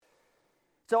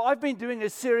So I've been doing a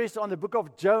series on the book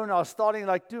of Jonah starting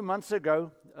like 2 months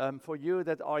ago. For you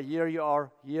that are here, you are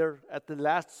here at the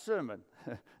last sermon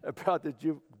about the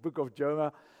book of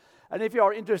Jonah. And if you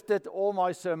are interested, all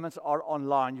my sermons are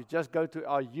online. You just go to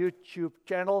our YouTube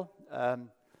channel,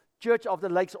 Church of the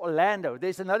Lakes Orlando.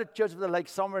 There's another Church of the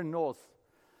Lakes somewhere north.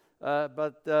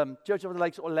 But Church of the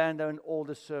Lakes Orlando, and all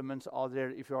the sermons are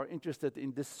there if you are interested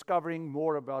in discovering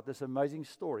more about this amazing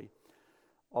story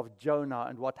of Jonah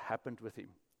and what happened with him.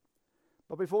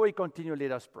 But before we continue,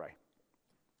 let us pray.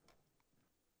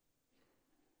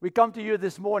 We come to you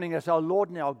this morning as our Lord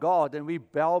and our God, and we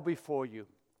bow before you.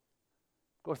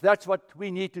 Because that's what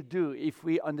we need to do if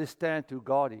we understand who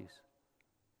God is.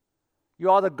 You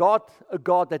are a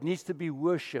God that needs to be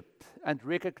worshipped and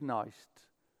recognized.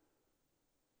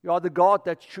 You are the God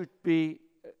that should be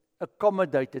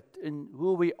accommodated in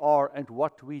who we are and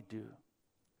what we do.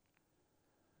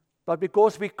 But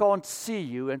because we can't see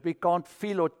you and we can't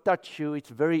feel or touch you,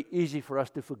 it's very easy for us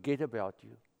to forget about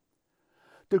you.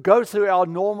 To go through our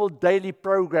normal daily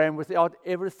program without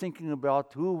ever thinking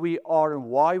about who we are and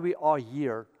why we are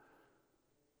here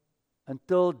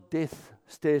until death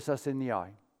stares us in the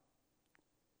eye.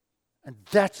 And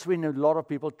that's when a lot of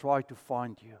people try to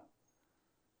find you.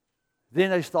 Then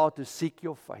they start to seek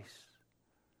your face.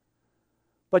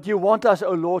 But you want us,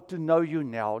 O Lord, to know you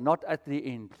now, not at the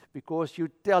end, because you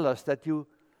tell us that you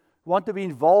want to be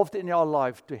involved in our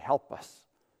life to help us,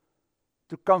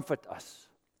 to comfort us,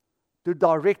 to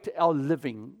direct our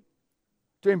living,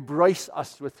 to embrace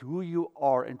us with who you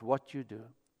are and what you do.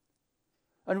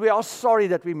 And we are sorry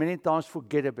that we many times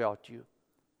forget about you.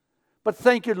 But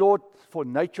thank you, Lord, for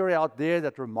nature out there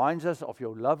that reminds us of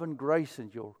your love and grace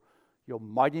and your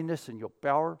mightiness and your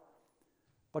power.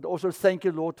 But also thank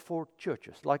you, Lord, for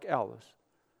churches like ours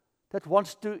that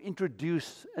wants to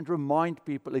introduce and remind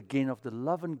people again of the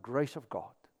love and grace of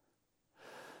God.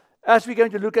 As we're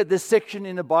going to look at this section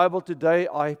in the Bible today,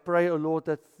 I pray, O Lord,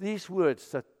 that these words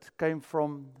that came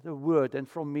from the Word and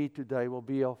from me today will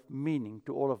be of meaning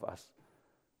to all of us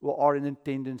who are in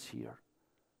attendance here.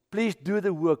 Please do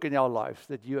the work in our lives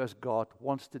that you as God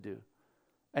wants to do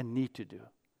and need to do.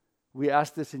 We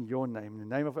ask this in your name, in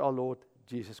the name of our Lord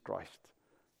Jesus Christ.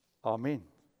 Amen.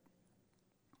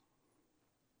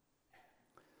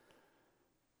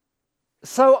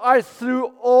 So I threw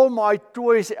all my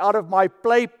toys out of my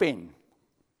playpen,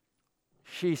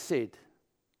 she said.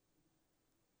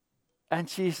 And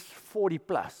she's 40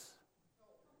 plus.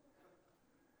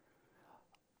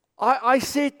 I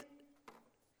said,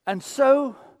 and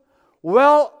so,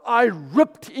 well, I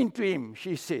ripped into him,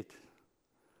 she said.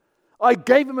 I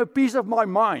gave him a piece of my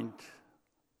mind.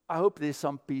 I hope there's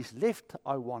some peace left,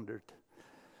 I wondered.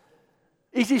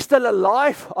 Is he still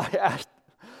alive? I asked.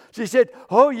 She said,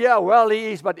 oh yeah, well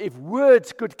he is, but if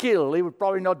words could kill, he would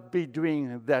probably not be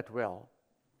doing that well.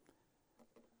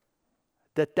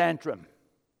 The tantrum.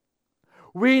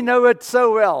 We know it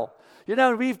so well. You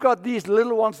know, we've got these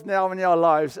little ones now in our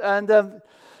lives, and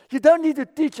you don't need to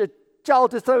teach a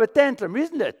child to throw a tantrum,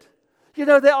 isn't it? You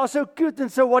know, they are so cute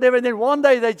and so whatever, and then one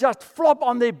day they just flop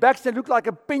on their backs and look like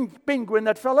a penguin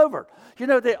that fell over. You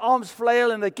know, their arms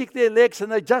flail and they kick their legs and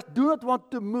they just do not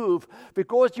want to move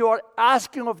because you are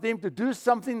asking of them to do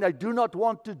something they do not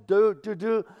want to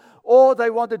do, or they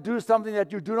want to do something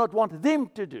that you do not want them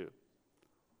to do.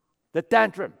 The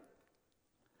tantrum.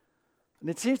 And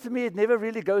it seems to me it never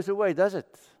really goes away, does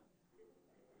it?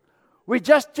 We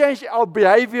just change our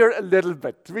behavior a little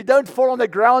bit. We don't fall on the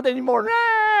ground anymore.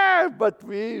 But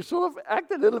we sort of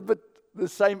act a little bit the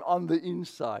same on the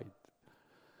inside.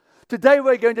 Today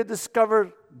we're going to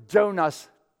discover Jonah's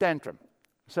tantrum.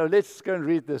 So let's go and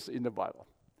read this in the Bible.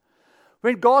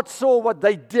 When God saw what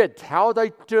they did, how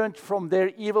they turned from their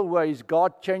evil ways,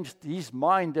 God changed his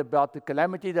mind about the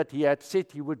calamity that he had said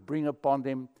he would bring upon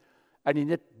them, and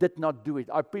he did not do it.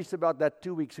 I preached about that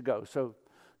 2 weeks ago, so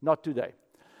not today.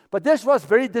 But this was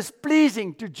very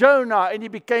displeasing to Jonah, and he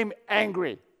became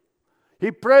angry. He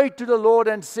prayed to the Lord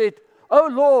and said, "Oh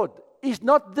Lord, is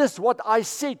not this what I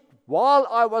said while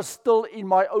I was still in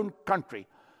my own country?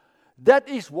 That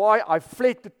is why I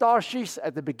fled to Tarshish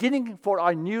at the beginning, for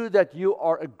I knew that you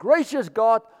are a gracious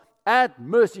God and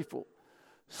merciful,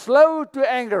 slow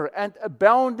to anger and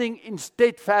abounding in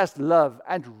steadfast love,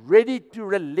 and ready to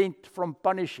relent from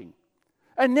punishing.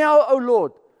 And now, O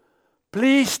Lord,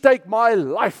 please take my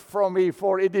life from me,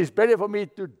 for it is better for me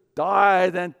to die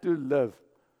than to live."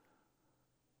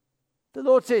 The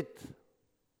Lord said,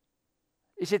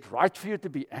 "Is it right for you to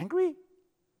be angry?"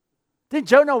 Then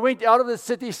Jonah went out of the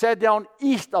city, sat down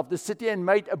east of the city, and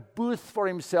made a booth for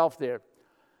himself there.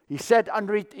 He sat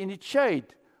under it in its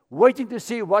shade, waiting to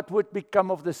see what would become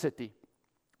of the city.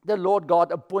 the Lord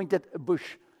God appointed a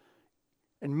bush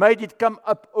and made it come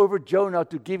up over Jonah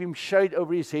to give him shade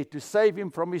over his head, to save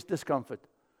him from his discomfort.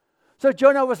 So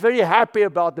Jonah was very happy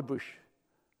about the bush.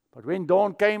 But when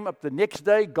dawn came up the next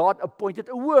day, God appointed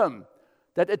a worm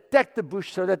that attacked the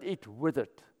bush so that it withered.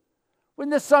 When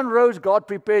the sun rose, God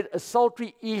prepared a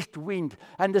sultry east wind,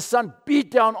 and the sun beat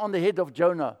down on the head of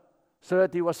Jonah so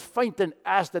that he was faint and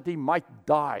asked that he might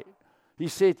die. He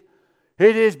said,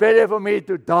 "It is better for me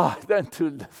to die than to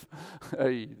live."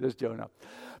 Hey, this Jonah.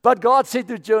 But God said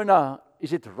to Jonah,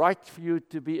 "Is it right for you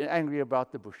to be angry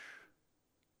about the bush?"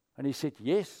 And he said,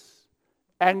 "Yes,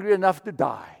 angry enough to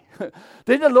die."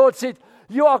 Then the Lord said,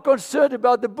 "You are concerned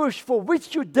about the bush for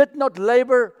which you did not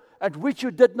labor and which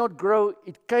you did not grow.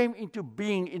 It came into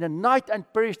being in a night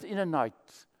and perished in a night.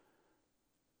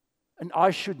 And I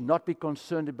should not be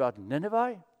concerned about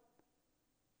Nineveh,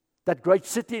 that great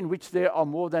city in which there are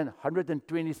more than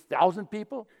 120,000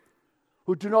 people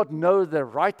who do not know their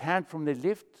right hand from their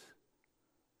left,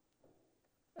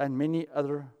 and many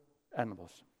other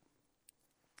animals."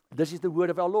 This is the word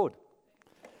of our Lord.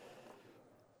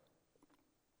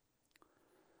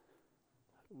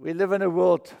 We live in a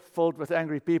world filled with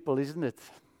angry people, isn't it?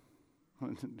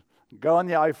 Go on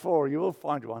the I-4, you will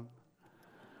find one.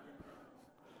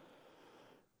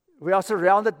 We are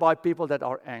surrounded by people that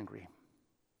are angry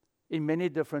in many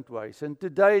different ways. And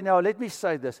today, now let me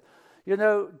say this. You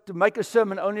know, to make a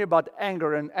sermon only about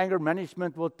anger and anger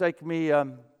management will take me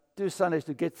 2 Sundays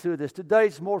to get through this. Today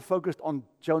it's more focused on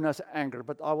Jonah's anger,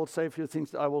 but I will say a few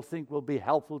things that I will think will be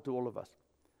helpful to all of us.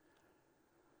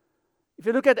 If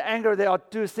you look at anger, there are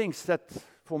 2 things that,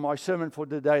 for my sermon for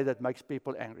today, that makes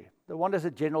people angry. The one is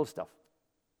the general stuff.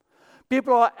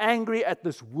 People are angry at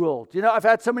this world. You know, I've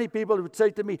had so many people who would say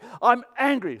to me, "I'm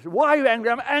angry." "Why are you angry?"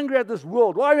 "I'm angry at this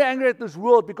world." "Why are you angry at this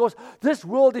world?" "Because this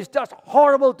world is just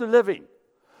horrible to live in.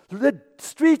 The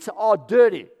streets are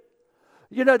dirty.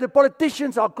 You know, the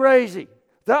politicians are crazy.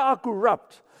 They are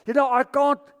corrupt. You know, I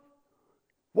can't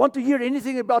want to hear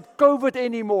anything about COVID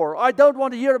anymore. I don't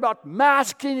want to hear about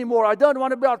masks anymore. I don't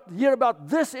want to hear about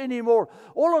this anymore."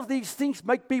 All of these things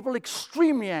make people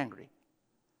extremely angry.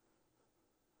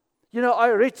 You know, I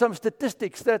read some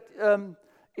statistics that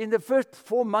in the first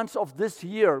 4 months of this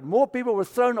year, more people were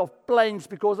thrown off planes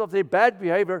because of their bad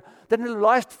behavior than in the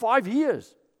last 5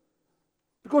 years.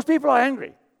 Because people are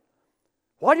angry.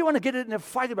 Why do you want to get in a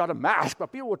fight about a mask?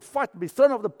 But people would fight to be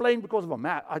thrown off the plane because of a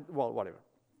mask. Well, whatever.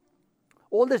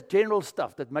 All this general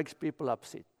stuff that makes people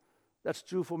upset. That's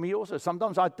true for me also.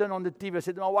 Sometimes I turn on the TV, I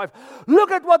say to my wife,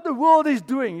 "Look at what the world is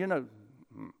doing," you know.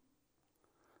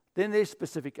 Then there's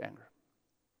specific anger.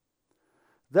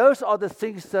 Those are the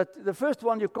things that, the first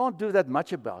one you can't do that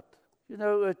much about. You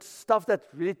know, it's stuff that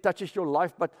really touches your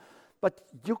life, but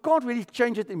you can't really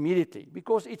change it immediately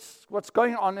because it's what's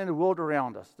going on in the world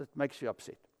around us that makes you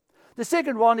upset. The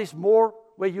second one is more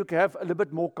where you can have a little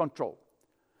bit more control.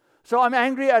 So I'm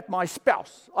angry at my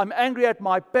spouse. I'm angry at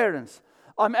my parents.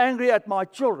 I'm angry at my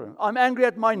children. I'm angry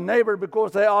at my neighbor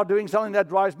because they are doing something that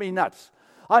drives me nuts.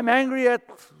 I'm angry at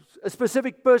a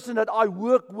specific person that I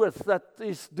work with that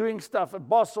is doing stuff, a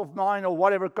boss of mine or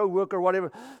whatever, co-worker,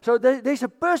 whatever. So there's a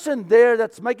person there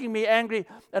that's making me angry,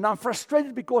 and I'm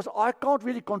frustrated because I can't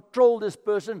really control this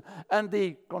person and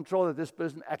the control that this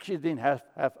person actually then have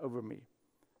over me.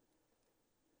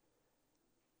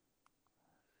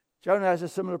 Jonah has a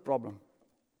similar problem.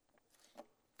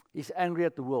 He's angry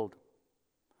at the world.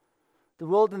 The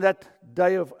world in that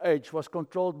day of age was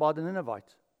controlled by the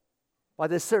Ninevites, by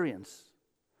the Assyrians.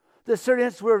 The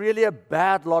Assyrians were really a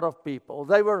bad lot of people.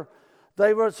 They were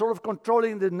sort of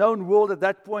controlling the known world at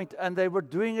that point, and they were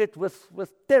doing it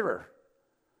with terror.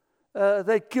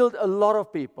 They killed a lot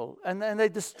of people, and they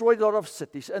destroyed a lot of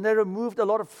cities, and they removed a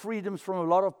lot of freedoms from a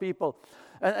lot of people.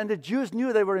 And the Jews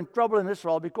knew they were in trouble in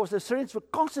Israel because the Assyrians were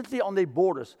constantly on their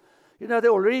borders. You know, they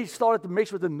already started to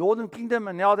mix with the northern kingdom,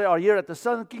 and now they are here at the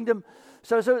southern kingdom.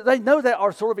 So they know they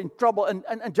are sort of in trouble,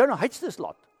 and Jonah hates this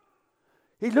lot.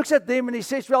 He looks at them and he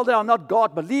says, well, they are not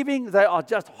God-believing. They are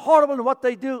just horrible in what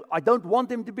they do. I don't want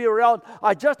them to be around.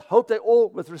 I just hope they all,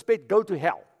 with respect, go to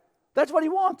hell. That's what he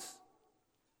wants.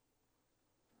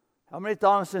 How many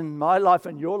times in my life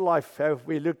and your life have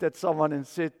we looked at someone and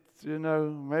said, you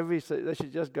know, maybe they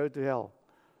should just go to hell?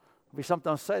 We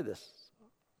sometimes say this.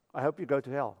 I hope you go to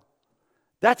hell.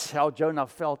 That's how Jonah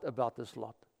felt about this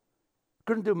lot.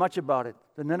 Couldn't do much about it.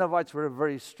 The Ninevites were a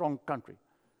very strong country,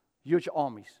 huge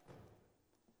armies.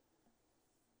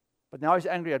 But now he's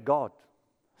angry at God,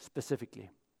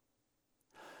 specifically.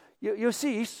 You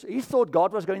see, he thought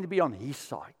God was going to be on his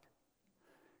side.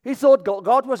 He thought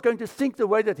God was going to think the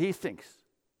way that he thinks.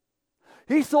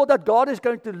 He thought that God is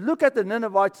going to look at the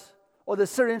Ninevites or the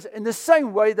Syrians in the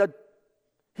same way that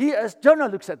he, as Jonah,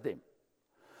 looks at them.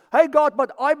 Hey God,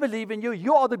 but I believe in you.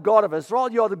 You are the God of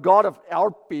Israel. You are the God of our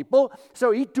people.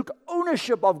 So he took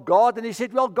ownership of God and he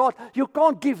said, well, God, you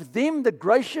can't give them the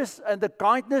gracious and the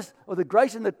kindness, or the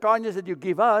grace and the kindness that you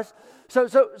give us.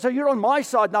 So you're on my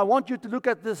side, and I want you to look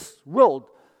at this world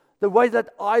the way that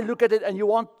I look at it,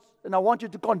 and I want you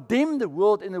to condemn the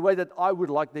world in the way that I would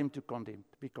like them to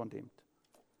be condemned.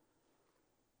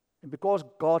 And because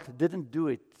God didn't do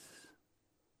it,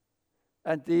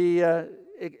 and he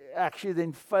actually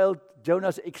then failed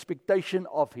Jonah's expectation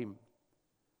of him,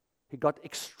 he got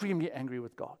extremely angry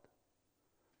with God.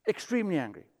 Extremely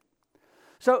angry.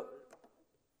 So,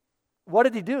 what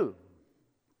did he do?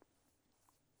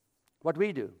 What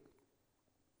we do.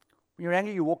 When you're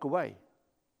angry, you walk away.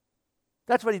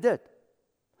 That's what he did.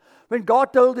 When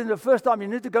God told him the first time, you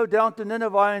need to go down to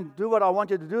Nineveh and do what I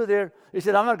want you to do there, he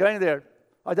said, I'm not going there.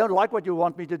 I don't like what you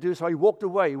want me to do. So he walked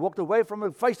away. He walked away from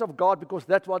the face of God because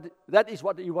that is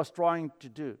what he was trying to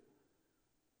do.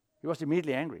 He was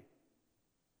immediately angry.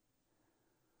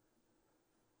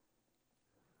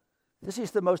 This is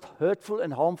the most hurtful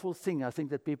and harmful thing I think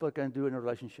that people can do in a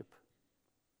relationship.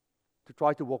 To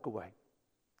try to walk away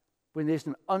when there's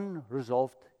an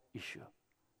unresolved issue.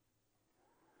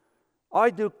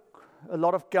 I do a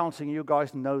lot of counseling. You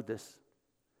guys know this.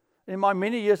 In my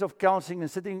many years of counseling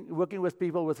and working with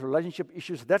people with relationship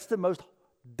issues, that's the most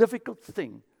difficult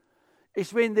thing.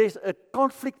 It's when there's a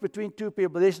conflict between two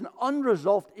people, there's an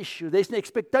unresolved issue, there's an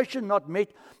expectation not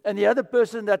met, and the other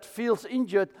person that feels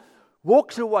injured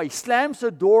walks away, slams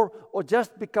the door, or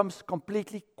just becomes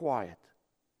completely quiet.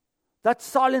 That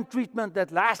silent treatment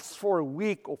that lasts for a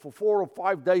week or for 4 or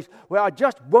 5 days, where I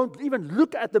just won't even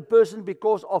look at the person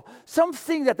because of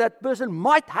something that person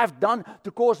might have done to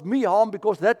cause me harm,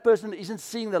 because that person isn't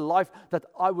seeing life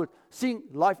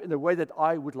in the way that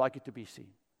I would like it to be seen.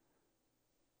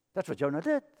 That's what Jonah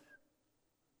did.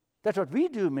 That's what we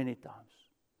do many times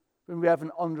when we have an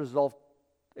unresolved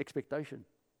expectation.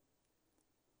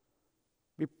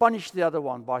 We punish the other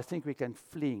one by thinking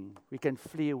we can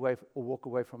flee away or walk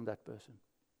away from that person.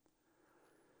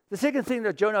 The second thing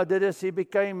that Jonah did is he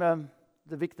became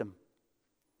the victim.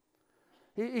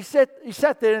 He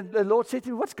sat there and the Lord said to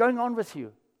him, what's going on with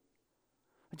you?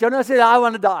 Jonah said, I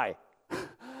want to die.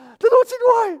 The Lord said,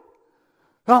 why?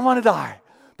 I want to die.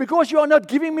 Because you are not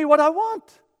giving me what I want.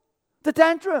 The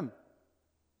tantrum.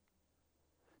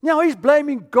 Now he's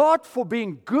blaming God for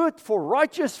being good, for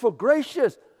righteous, for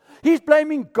gracious. He's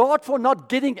blaming God for not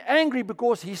getting angry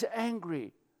because he's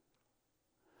angry.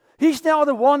 He's now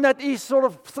the one that is sort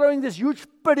of throwing this huge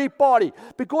pity party.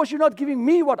 Because you're not giving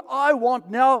me what I want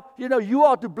now, you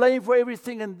are to blame for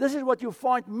everything. And this is what you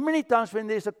find many times when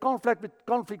there's a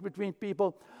conflict between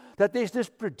people, that there's this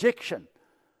projection.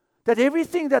 That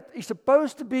everything that is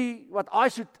supposed to be what I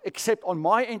should accept on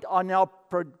my end are now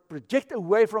project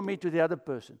away from me to the other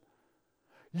person.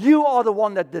 You are the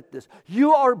one that did this.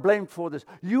 You are blamed for this.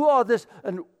 You are this.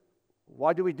 And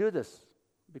why do we do this?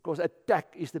 Because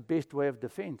attack is the best way of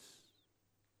defense.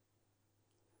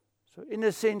 So in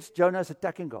a sense, Jonah is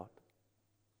attacking God.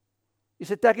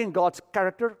 He's attacking God's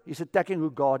character. He's attacking who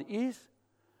God is.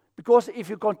 Because if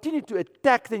you continue to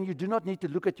attack, then you do not need to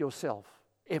look at yourself,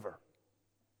 ever.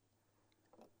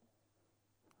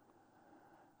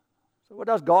 So what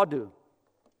does God do?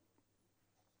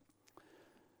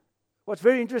 What's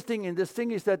very interesting in this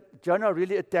thing is that Jonah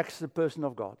really attacks the person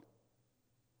of God.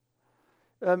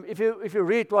 If you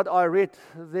read what I read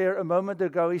there a moment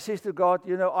ago, he says to God,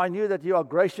 I knew that you are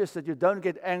gracious, that you don't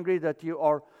get angry, that you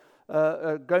are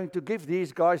going to give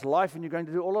these guys life, and you're going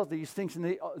to do all of these things.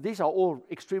 And these are all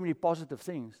extremely positive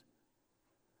things.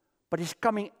 But he's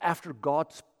coming after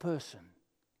God's person.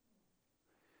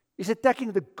 He's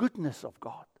attacking the goodness of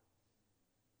God.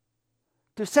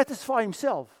 To satisfy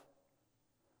himself.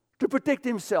 To protect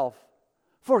himself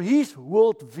for his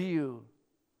worldview.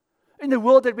 In the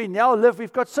world that we now live,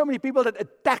 we've got so many people that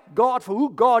attack God for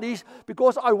who God is,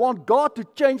 because I want God to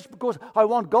change, because I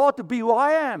want God to be who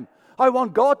I am. I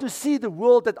want God to see the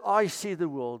world that I see the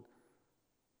world.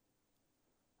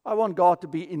 I want God to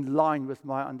be in line with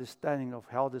my understanding of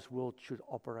how this world should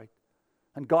operate.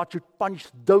 And God should punish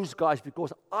those guys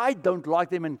because I don't like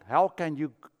them, and how can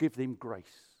you give them grace?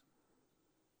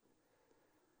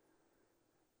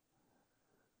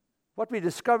 What we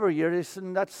discover here is,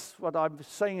 and that's what I'm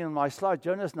saying in my slide,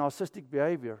 Jonah's narcissistic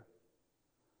behavior.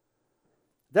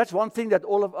 That's one thing that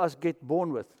all of us get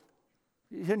born with.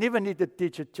 You never need to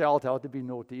teach a child how to be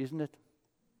naughty, isn't it?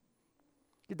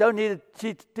 You don't need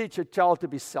to teach a child to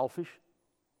be selfish.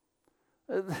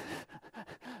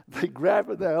 They grab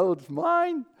it, they hold, it's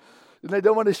mine. And they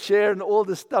don't want to share and all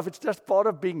this stuff. It's just part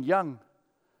of being young.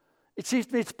 It seems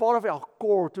to me it's part of our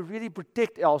core to really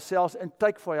protect ourselves and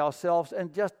take for ourselves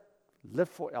and just live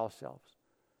for ourselves.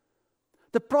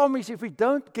 The problem is if we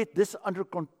don't get this under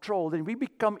control, then we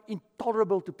become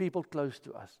intolerable to people close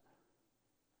to us.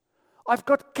 I've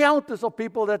got countless of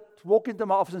people that walk into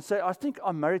my office and say, I think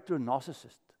I'm married to a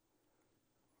narcissist.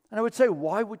 And I would say,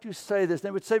 why would you say this? And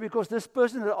they would say, because this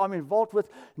person that I'm involved with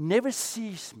never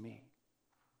sees me.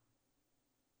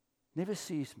 Never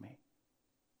sees me.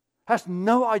 Has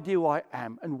no idea who I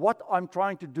am and what I'm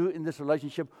trying to do in this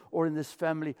relationship or in this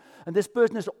family. And this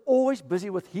person is always busy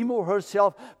with him or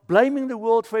herself, blaming the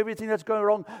world for everything that's going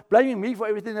wrong, blaming me for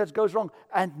everything that goes wrong,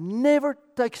 and never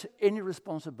takes any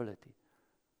responsibility.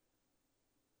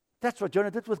 That's what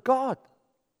Jonah did with God.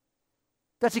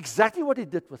 That's exactly what he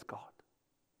did with God.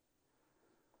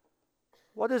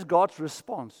 What is God's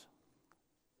response?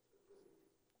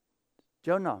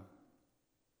 Jonah,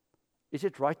 is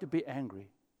it right to be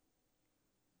angry?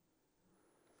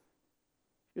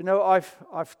 You know,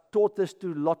 I've taught this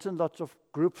to lots and lots of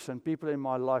groups and people in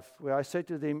my life where I say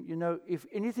to them, you know, if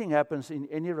anything happens in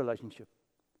any relationship,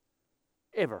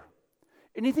 ever,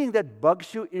 anything that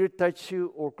bugs you, irritates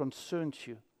you, or concerns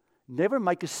you, never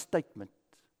make a statement.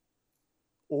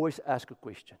 Always ask a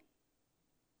question.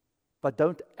 But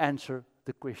don't answer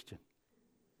the question.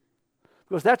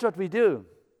 Because that's what we do.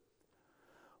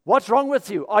 What's wrong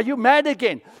with you? Are you mad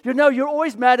again? You know, you're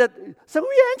always mad at... So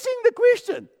we're answering the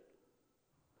question.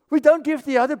 We don't give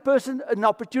the other person an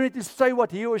opportunity to say what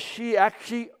he or she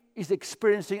actually is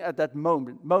experiencing at that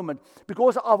moment.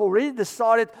 Because I've already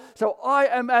decided, so I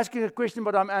am asking a question,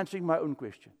 but I'm answering my own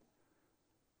question.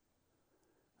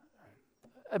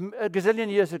 A gazillion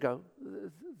years ago,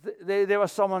 there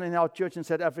was someone in our church in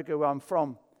South Africa where I'm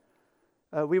from.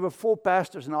 We were 4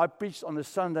 pastors, and I preached on a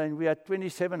Sunday, and we had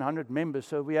 2,700 members.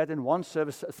 So we had in one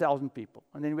service 1,000 people.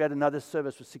 And then we had another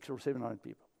service with 600 or 700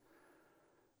 people.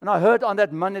 And I heard on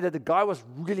that Monday that the guy was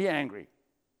really angry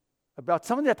about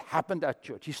something that happened at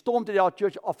church. He stormed into our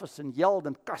church office and yelled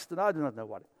and cussed, and I do not know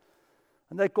what.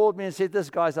 And they called me and said, this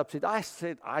guy's upset. I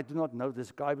said, I do not know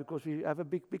this guy because we have a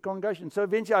big congregation. So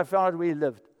eventually I found out where he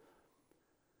lived.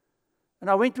 And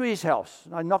I went to his house,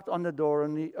 and I knocked on the door,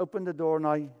 and he opened the door, and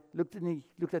I looked at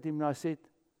him, and I said,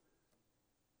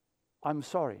 I'm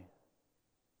sorry.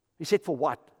 He said, for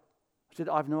what? I said,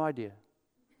 I have no idea.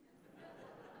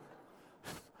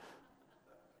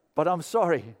 But I'm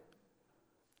sorry,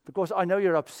 because I know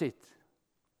you're upset.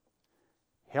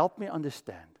 Help me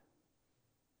understand.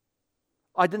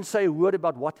 I didn't say a word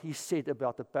about what he said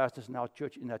about the pastors in our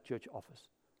church, in that church office.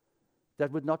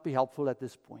 That would not be helpful at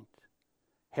this point.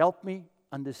 Help me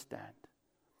understand.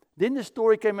 Then the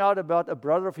story came out about a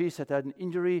brother of his that had an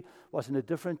injury, was in a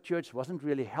different church, wasn't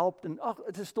really helped. And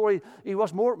it's a story, he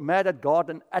was more mad at God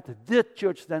and at the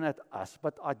church than at us.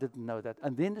 But I didn't know that.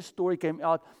 And then the story came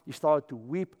out, he started to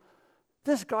weep.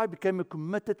 This guy became a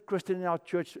committed Christian in our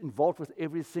church, involved with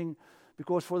everything,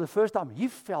 because for the first time he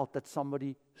felt that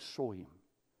somebody saw him.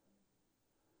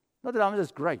 Not that I'm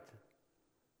just great.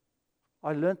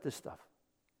 I learned this stuff.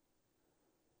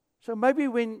 So maybe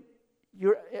when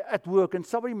you're at work and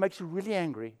somebody makes you really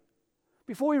angry,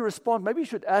 before you respond, maybe you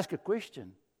should ask a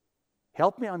question.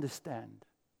 Help me understand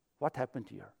what happened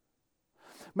here.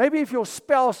 Maybe if your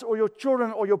spouse or your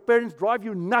children or your parents drive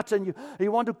you nuts and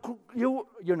you want to,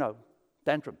 you know,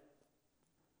 tantrum.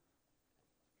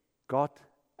 God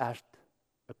asked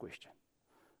a question.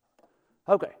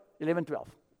 Okay, 11:12.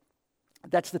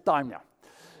 That's the time now.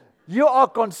 You are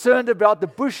concerned about the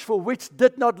bush for which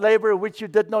did not labor, which you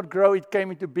did not grow. It came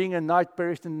into being a night,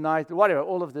 perished in the night. Whatever,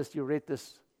 all of this, you read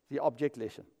this, the object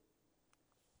lesson.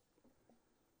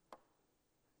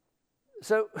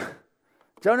 So,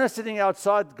 Jonah sitting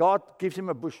outside, God gives him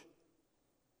a bush.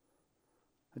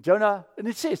 Jonah, and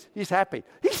it says, he's happy.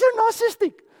 He's so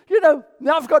narcissistic. You know,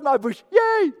 now I've got my bush.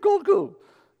 Yay, cool.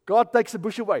 God takes the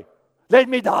bush away. Let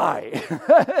me die.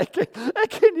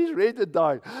 Again, he's ready to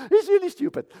die. He's really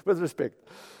stupid, with respect.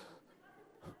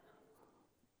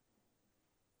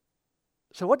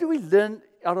 So what do we learn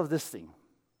out of this thing?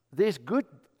 There's good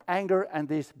anger and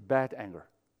there's bad anger.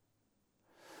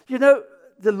 You know,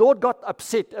 the Lord got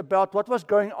upset about what was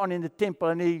going on in the temple,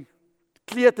 and he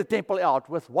cleared the temple out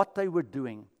with what they were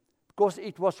doing because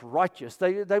it was righteous.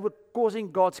 They were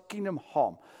causing God's kingdom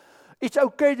harm. It's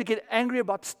okay to get angry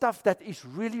about stuff that is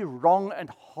really wrong and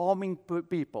harming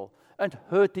people and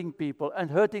hurting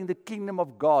the kingdom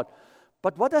of God.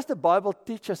 But what does the Bible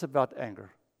teach us about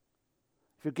anger?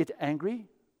 If you get angry,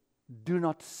 do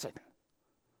not sin.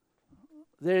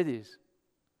 There it is.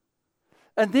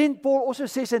 And then Paul also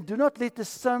says, and do not let the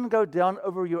sun go down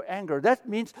over your anger. That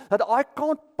means that I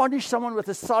can't punish someone with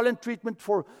a silent treatment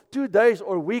for 2 days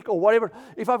or a week or whatever.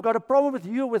 If I've got a problem with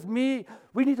you or with me,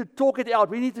 we need to talk it out.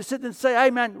 We need to sit and say, hey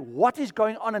man, what is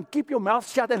going on? And keep your mouth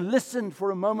shut and listen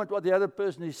for a moment what the other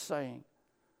person is saying.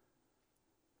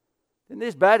 Then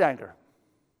there's bad anger.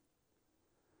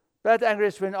 Bad anger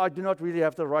is when I do not really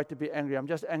have the right to be angry. I'm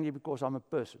just angry because I'm a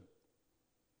person.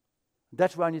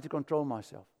 That's why I need to control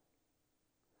myself.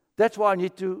 That's why I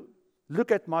need to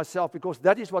look at myself, because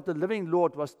that is what the living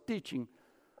Lord was teaching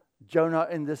Jonah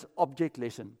in this object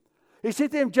lesson. He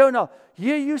said to him, Jonah,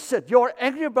 here you sit. You're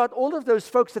angry about all of those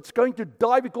folks that's going to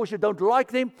die because you don't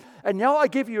like them. And now I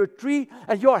give you a tree,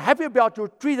 and you're happy about your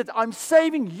tree that I'm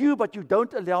saving you, but you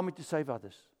don't allow me to save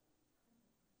others.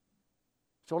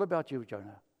 It's all about you,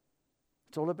 Jonah.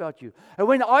 It's all about you. And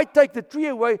when I take the tree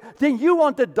away, then you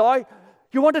want to die.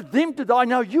 You wanted them to die,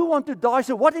 now you want to die.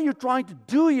 So what are you trying to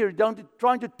do here?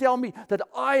 Trying to tell me that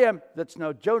I am, that's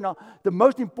now Jonah, the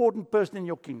most important person in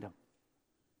your kingdom.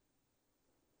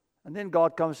 And then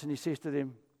God comes and he says to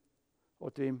them, or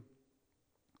to him,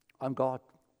 I'm God.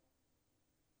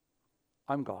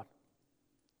 I'm God.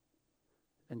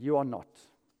 And you are not.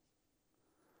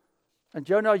 And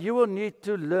Jonah, you will need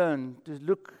to learn to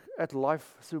look at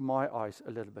life through my eyes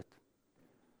a little bit.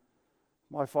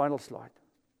 My final slide.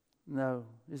 No,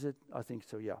 is it? I think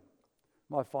so, yeah.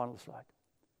 My final slide.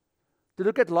 To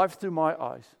look at life through my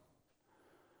eyes.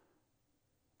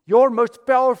 Your most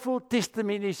powerful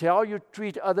testimony is how you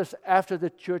treat others after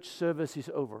the church service is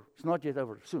over. It's not yet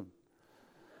over, soon.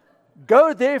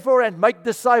 Go therefore and make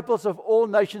disciples of all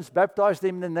nations, baptize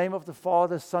them in the name of the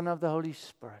Father, Son, and of the Holy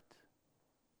Spirit.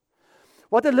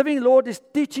 What the living Lord is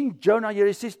teaching Jonah here,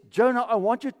 he says, Jonah, I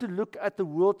want you to look at the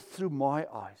world through my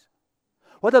eyes.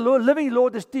 What the living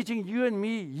Lord is teaching you and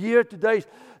me here today is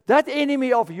that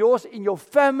enemy of yours in your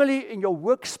family, in your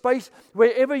workspace,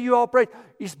 wherever you operate,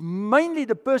 is mainly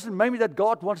the person maybe that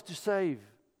God wants to save.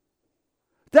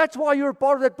 That's why you're a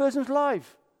part of that person's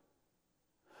life.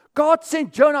 God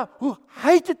sent Jonah, who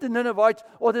hated the Ninevites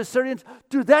or the Assyrians,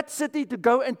 to that city to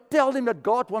go and tell them that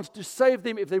God wants to save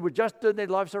them if they would just turn their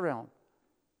lives around.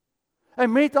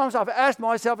 And many times I've asked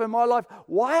myself in my life,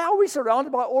 why are we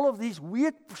surrounded by all of these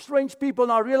weird, strange people?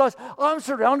 And I realize I'm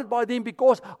surrounded by them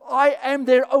because I am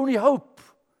their only hope.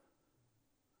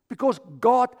 Because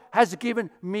God has given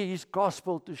me His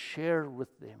gospel to share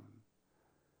with them.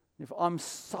 If I'm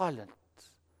silent,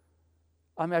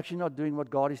 I'm actually not doing what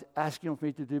God is asking of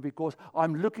me to do, because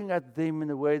I'm looking at them in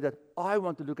the way that I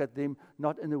want to look at them,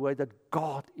 not in the way that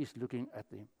God is looking at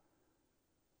them.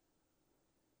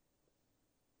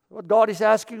 What God is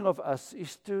asking of us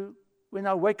is to, when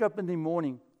I wake up in the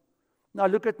morning, and I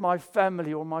look at my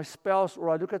family or my spouse, or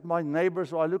I look at my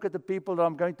neighbors, or I look at the people that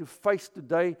I'm going to face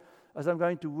today as I'm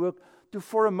going to work, to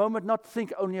for a moment not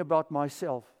think only about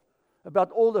myself, about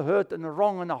all the hurt and the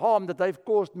wrong and the harm that they've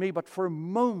caused me, but for a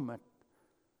moment,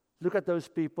 look at those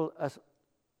people as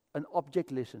an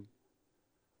object lesson,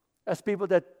 as people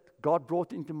that God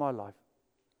brought into my life.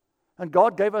 And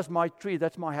God gave us my tree,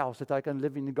 that's my house that I can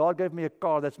live in. God gave me a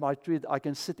car, that's my tree that I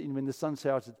can sit in when the sun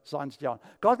shines down.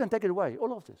 God can take it away,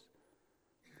 all of this.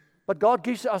 But God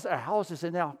gives us our houses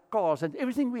and our cars and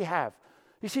everything we have.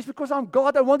 He says, because I'm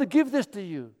God, I want to give this to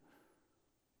you.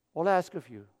 All I ask of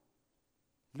you,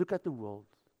 look at the world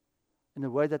in the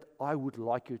way that I would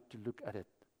like you to look at it.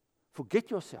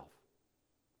 Forget yourself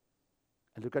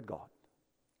and look at God.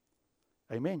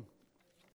 Amen.